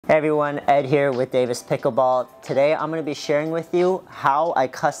Hey everyone, Ed here with Davis Pickleball. Today I'm going to be sharing with you how I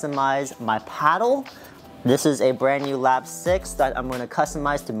customize my paddle. This is a brand new Lab 6 that I'm going to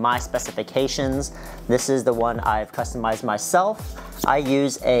customize to my specifications. This is the one I've customized myself. I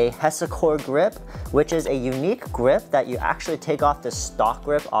use a Hesacore grip, which is a unique grip that you actually take off the stock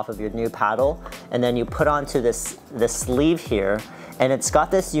grip off of your new paddle, and then you put onto this sleeve here, and it's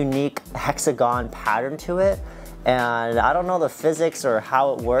got this unique hexagon pattern to it. And I don't know the physics or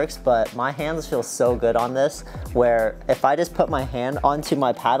how it works, but my hands feel so good on this, where if I just put my hand onto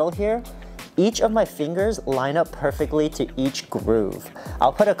my paddle here, each of my fingers line up perfectly to each groove.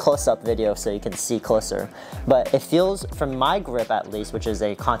 I'll put a close-up video so you can see closer. But it feels, from my grip at least, which is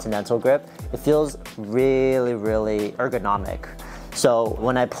a continental grip, it feels really, really ergonomic. So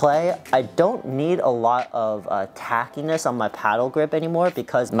when I play, I don't need a lot of tackiness on my paddle grip anymore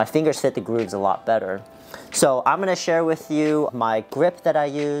because my fingers fit the grooves a lot better. So I'm going to share with you my grip that I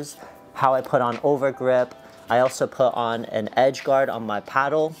use, how I put on over grip. I also put on an edge guard on my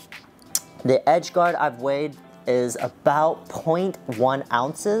paddle. The edge guard I've weighed is about 0.1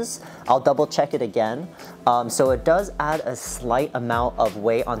 ounces. I'll double check it again. So it does add a slight amount of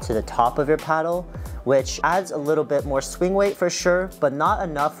weight onto the top of your paddle, which adds a little bit more swing weight for sure, but not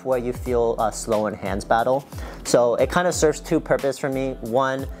enough where you feel slow in hands battle. So it kind of serves two purposes for me.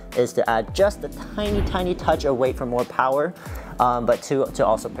 One is to add just a tiny touch of weight for more power, but two, to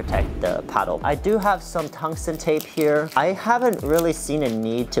also protect the paddle. I do have some tungsten tape here. I haven't really seen a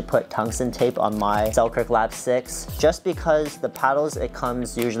need to put tungsten tape on my Hesacore Lab 6, just because the paddles, it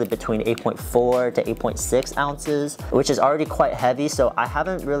comes usually between 8.4 to 8.6 ounces, which is already quite heavy, so I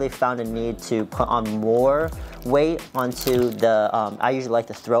haven't really found a need to put on more weight onto the, I usually like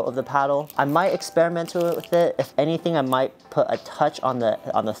the throat of the paddle. I might experiment with it. If anything, I might put a touch on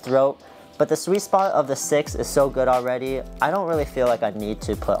the throat, but the sweet spot of the 6 is so good already. I don't really feel like I need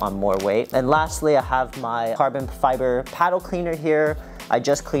to put on more weight. And lastly, I have my carbon fiber paddle cleaner here. I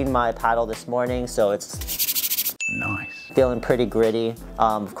just cleaned my paddle this morning, so it's nice. Feeling pretty gritty.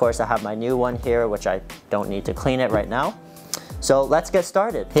 Of course, I have my new one here, which I don't need to clean it right now. So let's get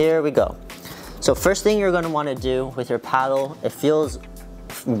started. Here we go. So first thing you're going to want to do with your paddle, it feels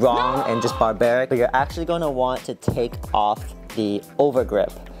wrong and just barbaric, but you're actually going to want to take off the over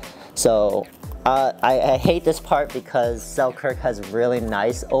grip. So I hate this part because Hesacore has really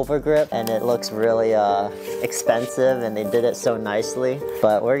nice over grip and it looks really expensive, and they did it so nicely.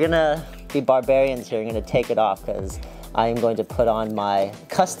 But we're gonna be barbarians here. We're gonna take it off because I am going to put on my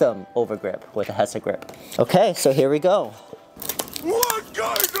custom over grip with a Hesa grip. Okay, so here we go. What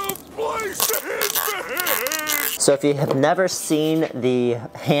kind of place is this? So if you have never seen the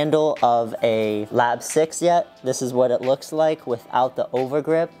handle of a Lab 6 yet, this is what it looks like without the over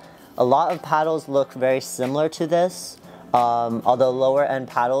grip. A lot of paddles look very similar to this. Although lower end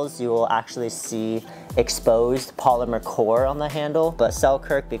paddles, you will actually see exposed polymer core on the handle. But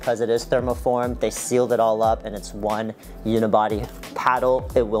Hesacore, because it is thermoformed, they sealed it all up and it's one unibody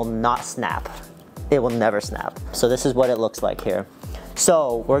paddle. It will not snap. It will never snap. So this is what it looks like here.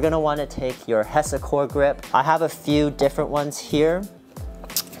 So we're gonna wanna take your Hesacore grip. I have a few different ones here.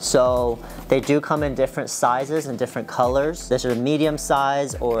 So they do come in different sizes and different colors. This is a medium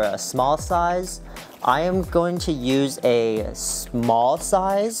size or a small size. I am going to use a small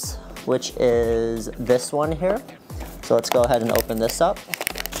size, which is this one here. So let's go ahead and open this up.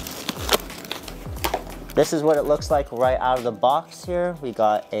 This is what it looks like right out of the box here. We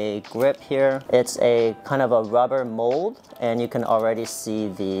got a grip here. It's a kind of a rubber mold, and you can already see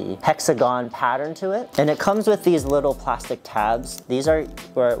the hexagon pattern to it. And it comes with these little plastic tabs. These are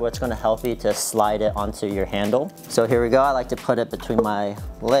what's gonna help you to slide it onto your handle. So here we go. I like to put it between my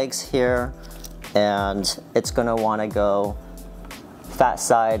legs here, and it's gonna wanna go fat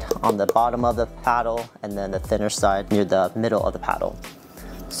side on the bottom of the paddle, and then the thinner side near the middle of the paddle.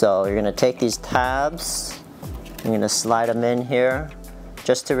 So you're gonna take these tabs, you're gonna slide them in here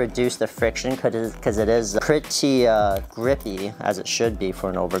just to reduce the friction, because it is pretty grippy, as it should be for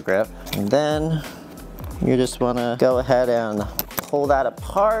an over grip. And then you just wanna go ahead and pull that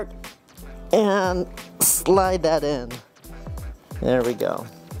apart and slide that in. There we go.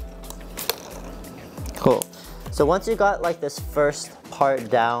 Cool. So once you got like this first part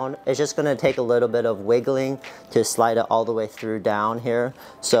down, it's just gonna take a little bit of wiggling to slide it all the way through down here.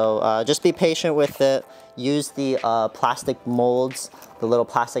 So just be patient with it. Use the plastic molds, the little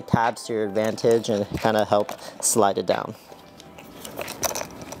plastic tabs to your advantage, and kind of help slide it down.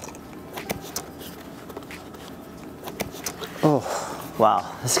 Oh, wow,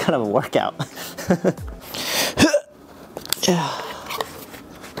 it's kind of a workout. Yeah.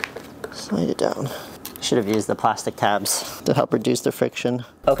 Slide it down. should have used the plastic tabs to help reduce the friction.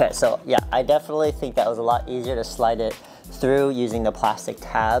 Okay, so yeah, I definitely think that was a lot easier to slide it through using the plastic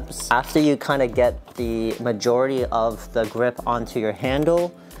tabs. After you kind of get the majority of the grip onto your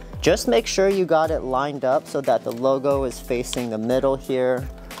handle, just make sure you got it lined up so that the logo is facing the middle here,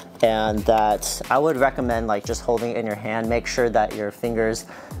 and that I would recommend like just holding it in your hand. Make sure that your fingers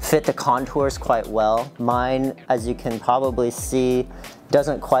fit the contours quite well. Mine, as you can probably see,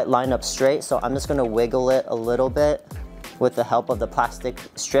 doesn't quite line up straight, so I'm just gonna wiggle it a little bit with the help of the plastic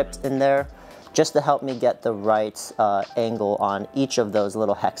strips in there, just to help me get the right angle on each of those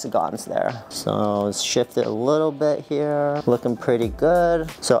little hexagons there. So let's shift it a little bit here, looking pretty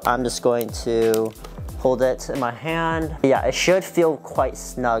good. So I'm just going to hold it in my hand. Yeah, it should feel quite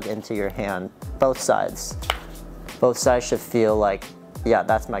snug into your hand, both sides. Both sides should feel like, yeah,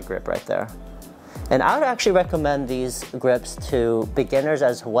 that's my grip right there. And I would actually recommend these grips to beginners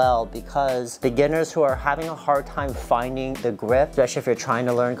as well, because beginners who are having a hard time finding the grip, especially if you're trying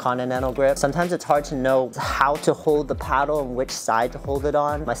to learn continental grip, sometimes it's hard to know how to hold the paddle and which side to hold it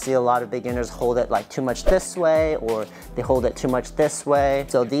on. I see a lot of beginners hold it like too much this way, or they hold it too much this way.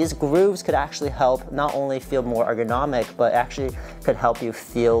 So these grooves could actually help not only feel more ergonomic, but actually could help you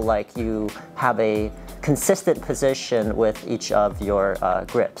feel like you have a consistent position with each of your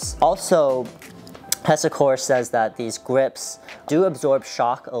grips. Also, Hesacore says that these grips do absorb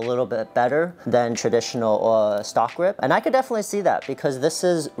shock a little bit better than traditional stock grip. And I could definitely see that, because this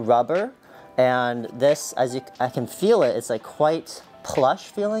is rubber, and this, I can feel it, it's like quite plush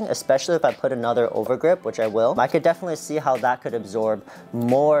feeling, especially if I put another overgrip, which I will. I could definitely see how that could absorb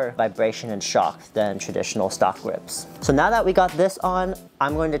more vibration and shock than traditional stock grips. So now that we got this on,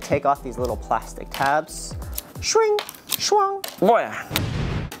 I'm going to take off these little plastic tabs. Swing, swung, boy.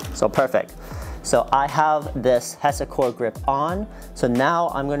 So perfect. So I have this Hesacore grip on. So now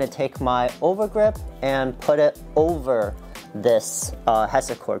I'm gonna take my overgrip and put it over this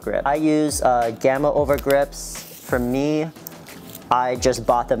Hesacore grip. I use Gamma overgrips. For me, I just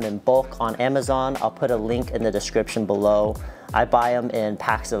bought them in bulk on Amazon. I'll put a link in the description below. I buy them in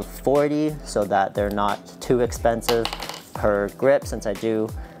packs of 40 so that they're not too expensive per grip, since I do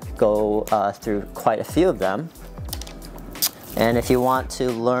go through quite a few of them. And if you want to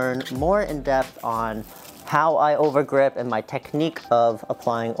learn more in depth on how I overgrip and my technique of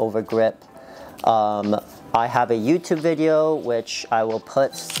applying overgrip, I have a YouTube video which I will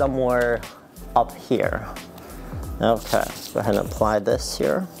put somewhere up here. Okay, let's go ahead and apply this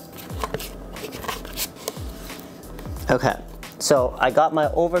here. Okay, so I got my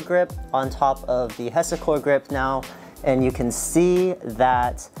overgrip on top of the Hesacore grip now, and you can see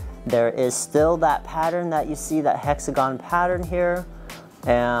that there is still that pattern that you see, that hexagon pattern here.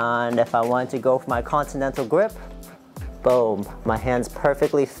 And if I want to go for my continental grip, boom, my hands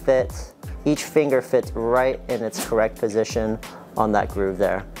perfectly fit. Each finger fits right in its correct position on that groove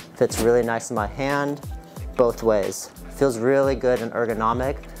there. Fits really nice in my hand, both ways. Feels really good and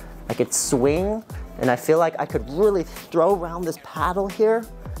ergonomic. I could swing, and I feel like I could really throw around this paddle here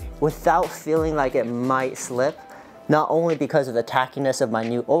without feeling like it might slip. Not only because of the tackiness of my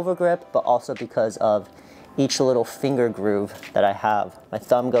new overgrip, but also because of each little finger groove that I have. My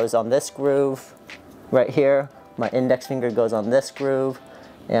thumb goes on this groove right here, my index finger goes on this groove,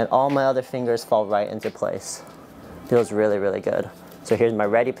 and all my other fingers fall right into place. Feels really, really good. So here's my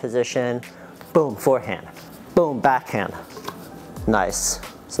ready position. Boom, forehand. Boom, backhand. Nice.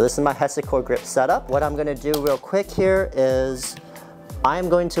 So this is my Hesacore grip setup. What I'm gonna do real quick here is I'm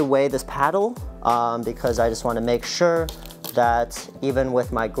going to weigh this paddle because I just want to make sure that even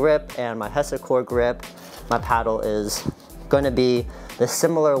with my grip and my Hesacore grip, my paddle is going to be the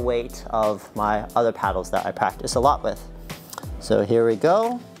similar weight of my other paddles that I practice a lot with. So here we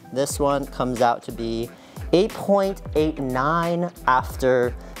go. This one comes out to be 8.89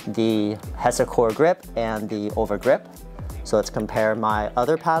 after the Hesacore grip and the overgrip. So let's compare my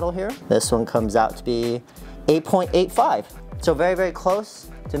other paddle here. This one comes out to be 8.85. So very, very close.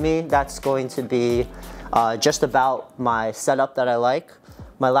 To me, that's going to be just about my setup that I like.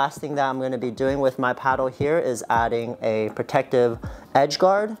 My last thing that I'm going to be doing with my paddle here is adding a protective edge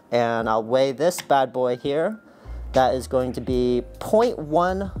guard, and I'll weigh this bad boy here. That is going to be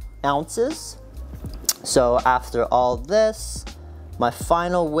 0.1 ounces. So after all this, my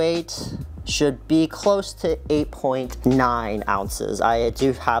final weight should be close to 8.9 ounces. I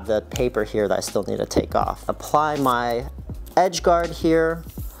do have the paper here that I still need to take off. Apply my edge guard here.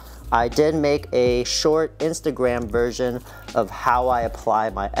 I did make a short Instagram version of how I apply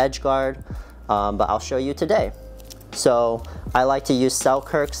my edge guard, but I'll show you today. So I like to use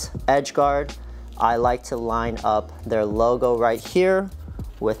Selkirk's edge guard. I like to line up their logo right here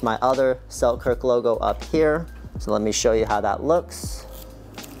with my other Selkirk logo up here. So let me show you how that looks.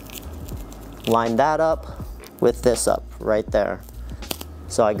 Line that up with this up right there.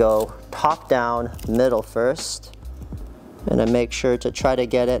 So I go top down, middle first, and I make sure to try to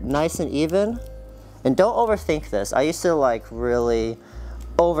get it nice and even. And don't overthink this. I used to like really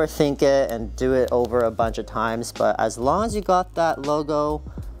overthink it and do it over a bunch of times, but as long as you got that logo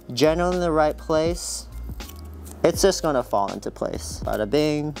generally in the right place, it's just gonna fall into place. Bada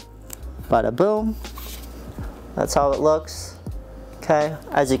bing, bada boom. That's how it looks. Okay,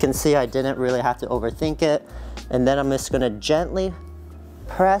 as you can see, I didn't really have to overthink it. And then I'm just gonna gently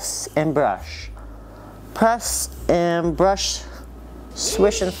press and brush. Press and brush,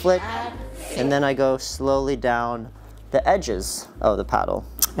 swish and flick, and then I go slowly down the edges of the paddle.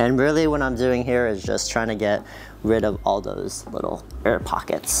 And really what I'm doing here is just trying to get rid of all those little air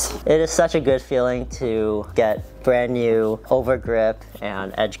pockets. It is such a good feeling to get brand new over grip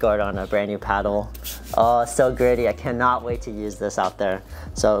and edge guard on a brand new paddle. Oh, so gritty. I cannot wait to use this out there.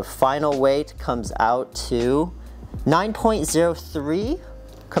 So final weight comes out to 9.03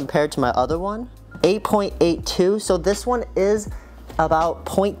 compared to my other one, 8.82. So this one is about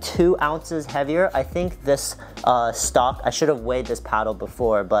 0.2 ounces heavier. I think this stock, I should have weighed this paddle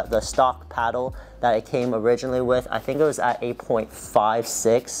before, but the stock paddle that it came originally with, I think it was at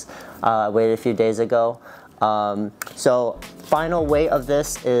 8.56, I weighed it a few days ago. So final weight of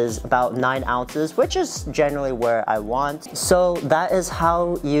this is about 9 ounces, which is generally where I want. So that is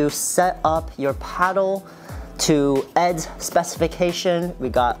how you set up your paddle to Ed's specification. We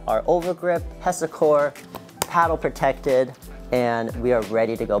got our overgrip, Hesacore, paddle protected, and we are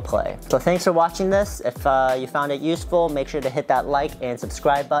ready to go play. So thanks for watching this. If you found it useful, make sure to hit that like and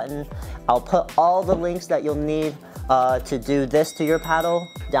subscribe button. I'll put all the links that you'll need to do this to your paddle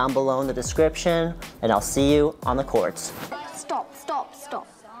down below in the description, and I'll see you on the courts. Stop, stop, stop.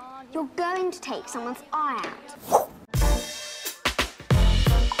 You're going to take someone's eye out.